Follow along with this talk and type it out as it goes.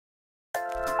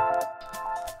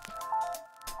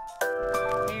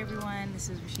this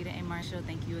is Rashida and Marshall.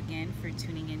 Thank you again for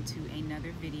tuning into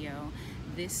another video.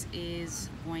 This is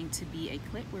going to be a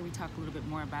clip where we talk a little bit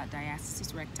more about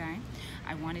diastasis recti.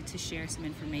 I wanted to share some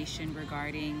information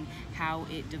regarding how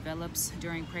it develops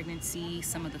during pregnancy,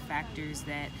 some of the factors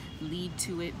that lead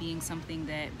to it being something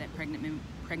that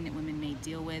pregnant women may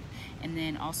deal with, and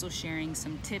then also sharing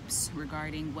some tips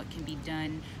regarding what can be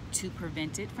done to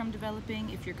prevent it from developing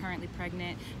if you're currently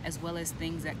pregnant, as well as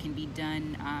things that can be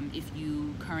done if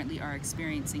you currently are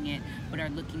experiencing it but are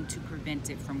looking to prevent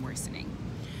it from worsening.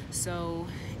 So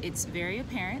it's very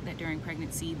apparent that during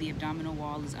pregnancy the abdominal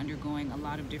wall is undergoing a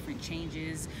lot of different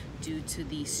changes due to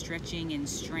the stretching and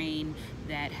strain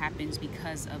that happens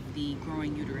because of the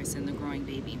growing uterus and the growing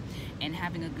baby. And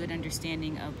having a good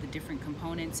understanding of the different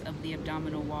components of the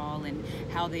abdominal wall and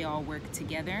how they all work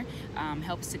together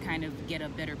helps to kind of get a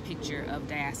better picture of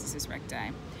diastasis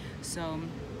recti. So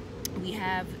we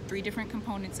have three different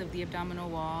components of the abdominal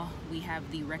wall. We have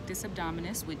the rectus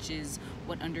abdominis, which is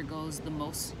what undergoes the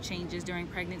most changes during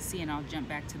pregnancy, and I'll jump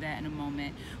back to that in a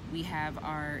moment. We have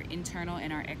our internal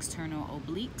and our external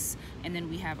obliques, and then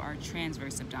we have our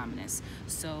transverse abdominis.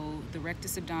 So the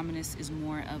rectus abdominis is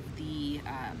more of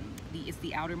it's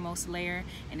the outermost layer,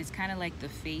 and it's kind of like the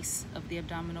face of the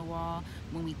abdominal wall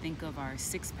when we think of our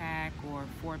six-pack or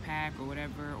four-pack or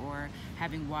whatever, or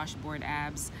having washboard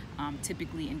abs.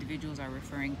 Typically individuals are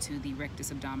referring to the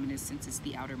rectus abdominis since it's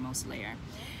the outermost layer.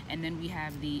 And then we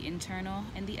have the internal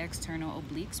and the external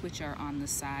obliques, which are on the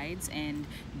sides, and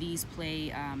these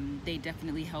play, they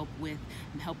definitely help with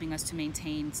helping us to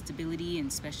maintain stability, and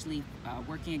especially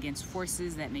working against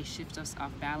forces that may shift us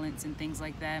off balance and things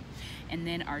like that. And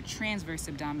then our transverse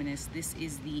abdominis, this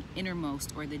is the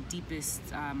innermost or the deepest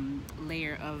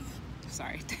layer of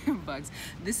bugs.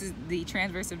 This is the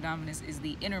transverse abdominis, is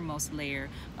the innermost layer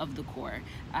of the core.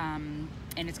 And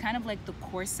it's kind of like the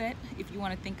corset, if you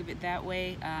want to think of it that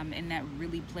way, and that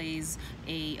really plays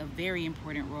a very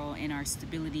important role in our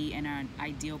stability and our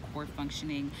ideal core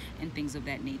functioning and things of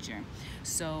that nature.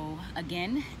 So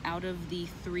again, out of the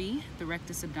three, the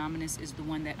rectus abdominis is the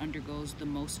one that undergoes the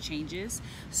most changes.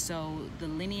 So the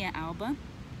linea alba,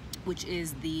 which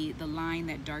is the line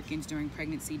that darkens during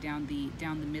pregnancy down the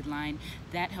midline,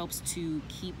 that helps to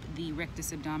keep the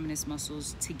rectus abdominis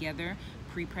muscles together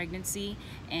pre-pregnancy,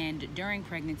 and during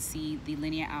pregnancy the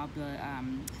linea alba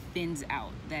thins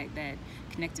out. That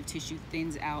connective tissue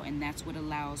thins out, and that's what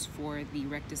allows for the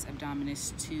rectus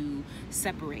abdominis to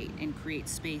separate and create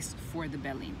space for the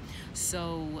belly.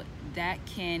 So that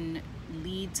can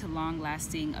lead to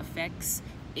long-lasting effects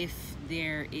if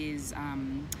there is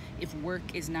if work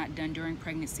is not done during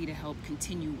pregnancy to help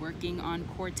continue working on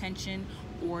core tension,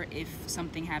 or if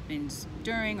something happens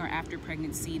during or after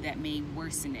pregnancy that may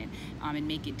worsen it and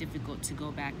make it difficult to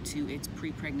go back to its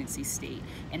pre-pregnancy state.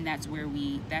 And that's where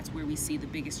we see the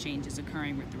biggest changes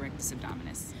occurring with the rectus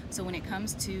abdominis. So when it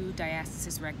comes to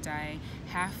diastasis recti,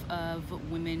 half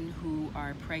of women who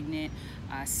are pregnant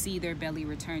see their belly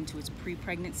return to its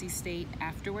pre-pregnancy state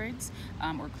afterwards,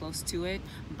 or close to it,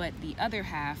 but the other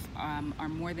half are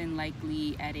more than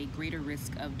likely at a greater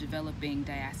risk of developing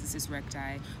diastasis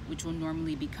recti, which will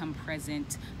normally become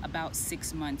present about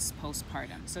 6 months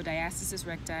postpartum. So diastasis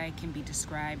recti can be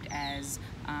described as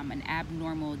an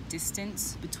abnormal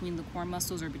distance between the core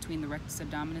muscles or between the rectus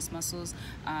abdominis muscles,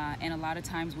 and a lot of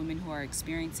times women who are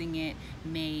experiencing it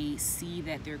may see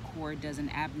that their core does an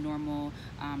abnormal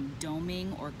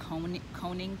doming or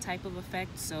coning type of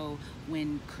effect. So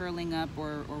when curling up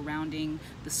or rounding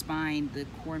the spine, the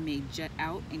core may jut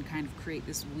out and kind of create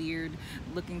this weird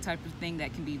looking type of thing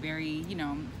that can be very,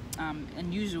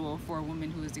 unusual for a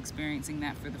woman who is experiencing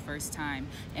that for the first time,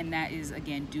 and that is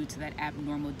again due to that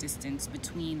abnormal distance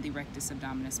between the rectus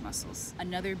abdominis muscles.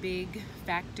 Another big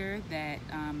factor that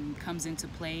comes into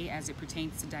play as it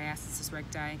pertains to diastasis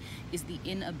recti is the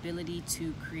inability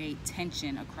to create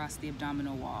tension across the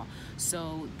abdominal wall.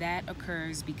 So that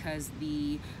occurs because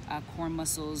the core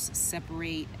muscles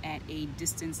separate at a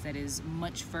distance that is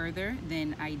much further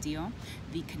than ideal.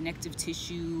 The connective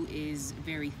tissue is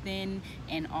very thin,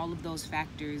 and all of those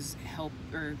factors help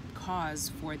or cause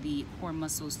for the core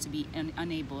muscles to be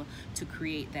unable to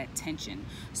create that tension.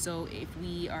 So if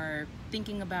we are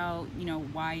thinking about,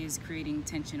 why is creating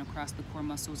tension across the core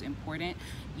muscles important,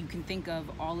 you can think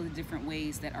of all of the different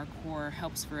ways that our core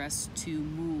helps for us to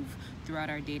move throughout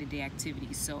our day-to-day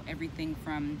activities. So everything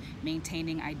from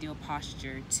maintaining ideal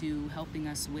posture to helping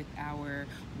us with our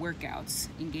workouts.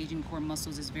 Engaging core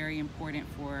muscles is very important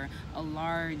for a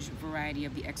large variety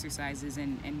of the exercises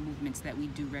and movements that we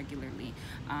do regularly.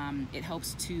 It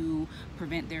helps to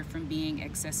prevent there from being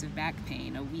excessive back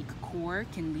pain. A weak core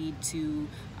can lead to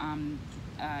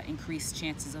increased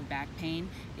chances of back pain.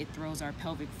 It throws our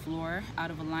pelvic floor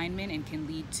out of alignment and can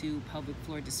lead to pelvic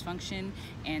floor dysfunction,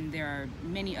 and there are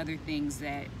many other things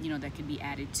that that can be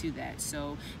added to that.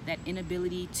 So that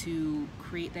inability to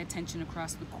create that tension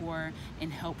across the core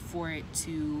and help for it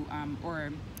to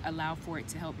or allow for it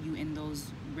to help you in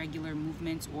those regular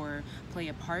movements or play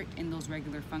a part in those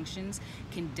regular functions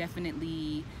can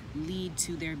definitely lead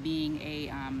to there being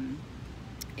a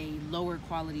lower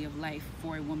quality of life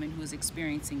for a woman who is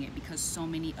experiencing it, because so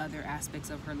many other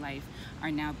aspects of her life are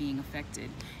now being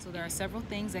affected. So there are several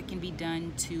things that can be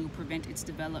done to prevent its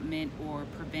development or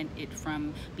prevent it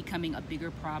from becoming a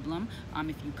bigger problem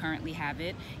if you currently have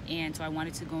it. And so I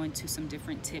wanted to go into some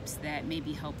different tips that may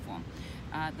be helpful.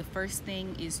 The first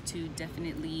thing is to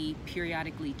definitely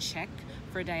periodically check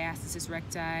for diastasis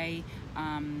recti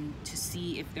to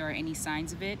see if there are any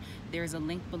signs of it. There's a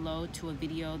link below to a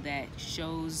video that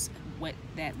shows what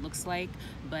that looks like,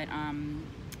 but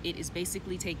it is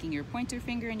basically taking your pointer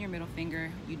finger and your middle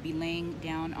finger. You'd be laying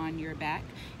down on your back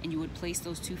and you would place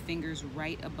those two fingers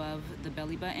right above the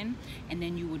belly button, and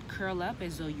then you would curl up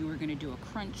as though you were going to do a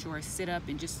crunch or a sit-up,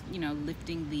 and just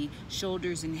lifting the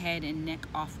shoulders and head and neck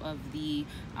off of the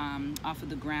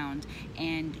ground.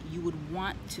 And you would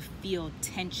want to feel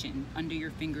tension under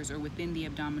your fingers or within the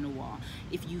abdominal wall.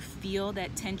 If you feel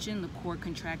that tension, the core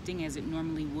contracting as it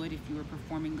normally would if you were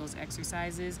performing those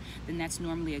exercises, then that's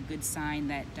normally a good sign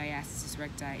that diastasis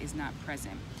recti is not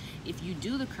present. If you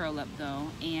do the curl up though,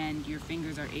 and your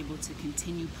fingers are able to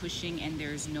continue pushing and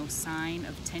there's no sign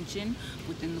of tension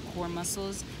within the core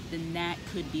muscles, then that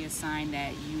could be a sign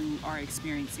that you are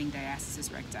experiencing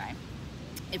diastasis recti.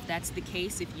 If that's the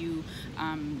case, if you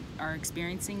are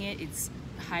experiencing it, it's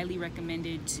highly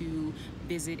recommended to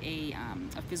visit a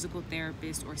physical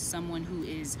therapist or someone who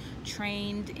is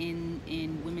trained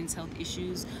in women's health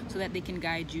issues, so that they can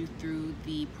guide you through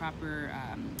the proper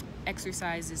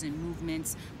exercises and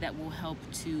movements that will help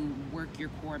to work your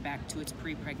core back to its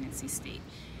pre-pregnancy state.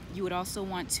 You would also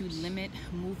want to limit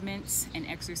movements and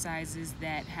exercises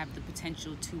that have the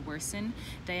potential to worsen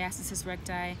diastasis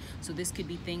recti. So this could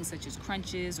be things such as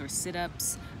crunches or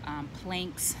sit-ups,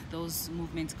 planks. Those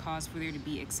movements cause for there to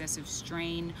be excessive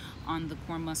strain on the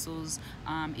core muscles.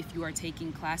 If you are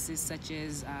taking classes such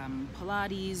as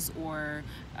Pilates or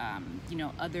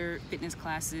other fitness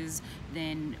classes,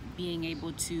 then being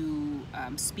able to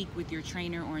speak with your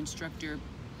trainer or instructor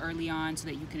early on, so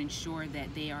that you can ensure that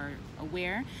they are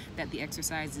aware that the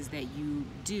exercises that you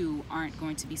do aren't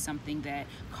going to be something that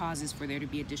causes for there to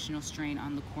be additional strain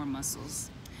on the core muscles.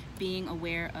 Being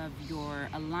aware of your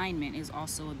alignment is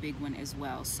also a big one as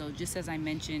well. So just as I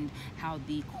mentioned how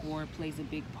the core plays a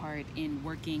big part in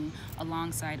working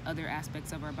alongside other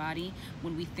aspects of our body,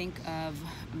 when we think of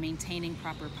maintaining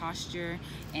proper posture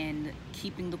and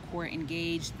keeping the core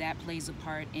engaged, that plays a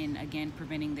part in, again,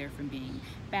 preventing there from being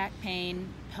back pain,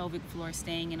 pelvic floor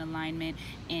staying in alignment,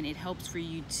 and it helps for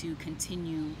you to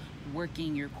continue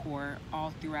working your core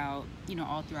all throughout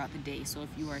the day. So if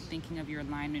you are thinking of your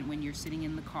alignment when you're sitting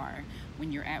in the car,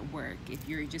 when you're at work, if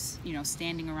you're just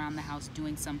standing around the house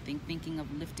doing something, thinking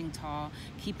of lifting tall,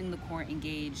 keeping the core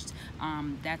engaged,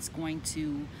 that's going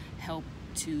to help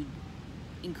to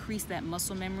increase that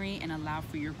muscle memory and allow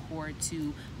for your core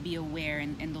to be aware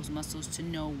and those muscles to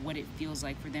know what it feels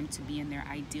like for them to be in their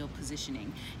ideal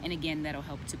positioning. And again, that'll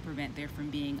help to prevent there from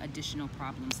being additional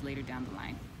problems later down the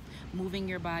line. Moving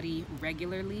your body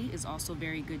regularly is also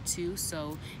very good too.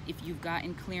 So if you've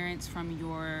gotten clearance from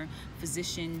your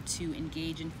physician to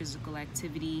engage in physical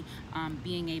activity,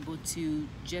 being able to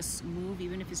just move,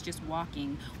 even if it's just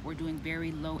walking or doing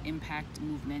very low impact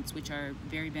movements, which are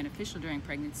very beneficial during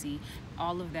pregnancy,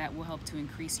 all of that will help to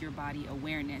increase your body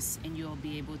awareness, and you'll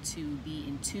be able to be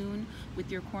in tune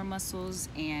with your core muscles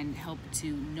and help to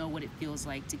know what it feels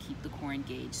like to keep the core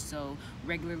engaged. So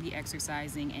regularly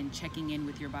exercising and checking in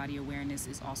with your body awareness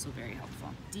is also very helpful.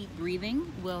 Deep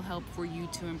breathing will help for you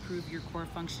to improve your core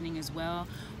functioning as well.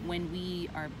 When we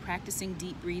are practicing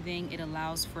deep breathing, it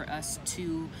allows for us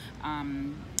to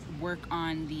work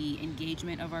on the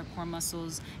engagement of our core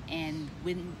muscles, and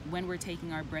when we're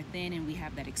taking our breath in and we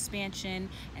have that expansion,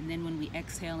 and then when we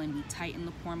exhale and we tighten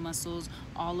the core muscles,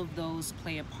 all of those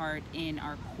play a part in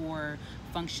our core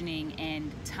functioning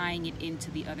and tying it into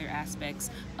the other aspects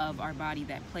of our body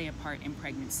that play a part in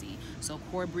pregnancy. So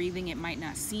core breathing, it might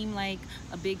not seem like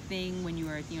a big thing when you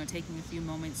are taking a few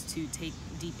moments to take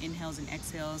deep inhales and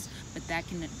exhales, but that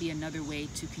can be another way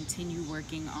to continue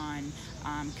working on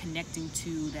connecting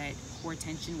to that core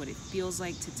tension, what it feels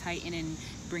like to tighten and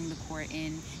bring the core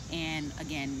in, and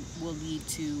again will lead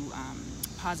to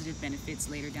positive benefits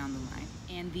later down the line.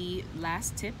 And the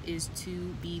last tip is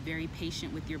to be very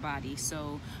patient with your body.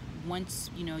 So once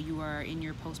you are in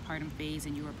your postpartum phase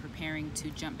and you are preparing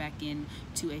to jump back in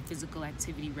to a physical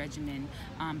activity regimen,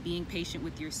 being patient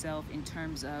with yourself in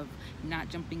terms of not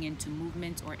jumping into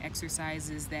movements or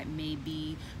exercises that may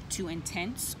be too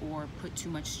intense or put too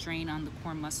much strain on the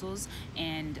core muscles,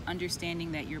 and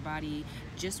understanding that your body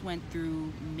just went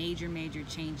through major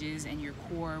changes and your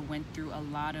core went through a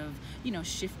lot of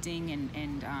shifting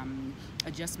and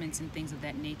adjustments and things of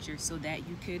that nature, so that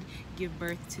you could give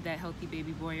birth to that healthy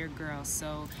baby boy or girl.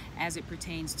 So as it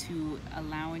pertains to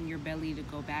allowing your belly to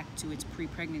go back to its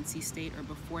pre-pregnancy state or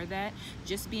before that,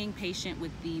 just being patient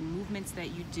with the movements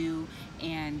that you do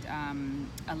and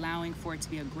allowing for it to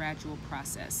be a gradual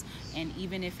process. And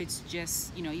even if it's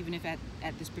just, even if at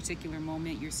this particular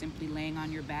moment you're simply laying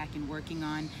on your back and working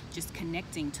on just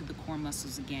connecting to the core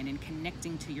muscles again and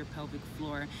connecting to your pelvic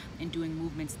floor and doing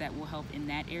movements that will help in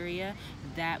that area,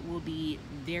 that will be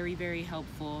very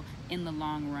helpful in the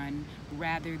long run,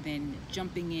 rather than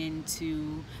jumping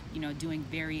into doing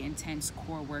very intense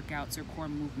core workouts or core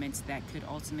movements that could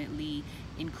ultimately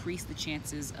increase the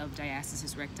chances of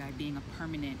diastasis recti being a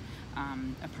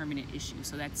permanent issue.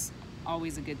 So that's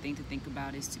always a good thing to think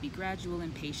about, is to be gradual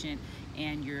and patient,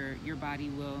 and your body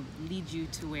will lead you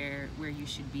to where you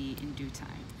should be in due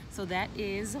time. So that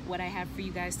is what I have for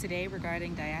you guys today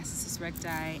regarding diastasis recti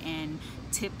and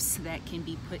tips that can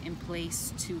be put in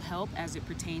place to help as it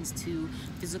pertains to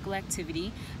physical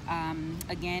activity.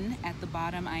 Again, at the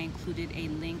bottom I included a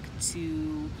link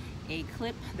to a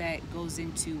clip that goes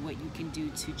into what you can do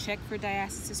to check for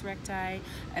diastasis recti,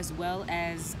 as well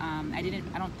as I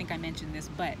don't think I mentioned this,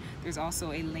 but there's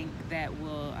also a link that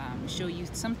will show you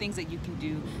some things that you can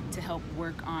do to help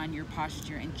work on your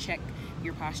posture and check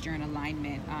your posture and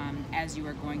alignment as you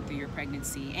are going through your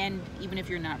pregnancy, and even if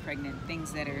you're not pregnant,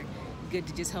 things that are good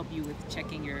to just help you with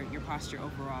checking your posture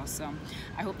overall. So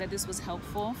I hope that this was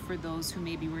helpful for those who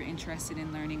maybe were interested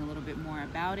in learning a little bit more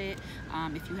about it.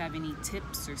 If you have any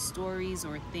tips or stories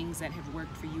or things that have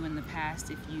worked for you in the past,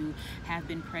 if you have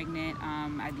been pregnant,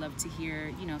 I'd love to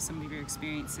hear some of your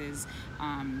experiences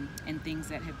and things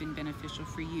that have been beneficial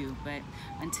for you. But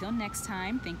until next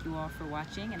time, thank you all for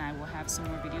watching, and I will have some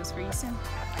more videos for you soon.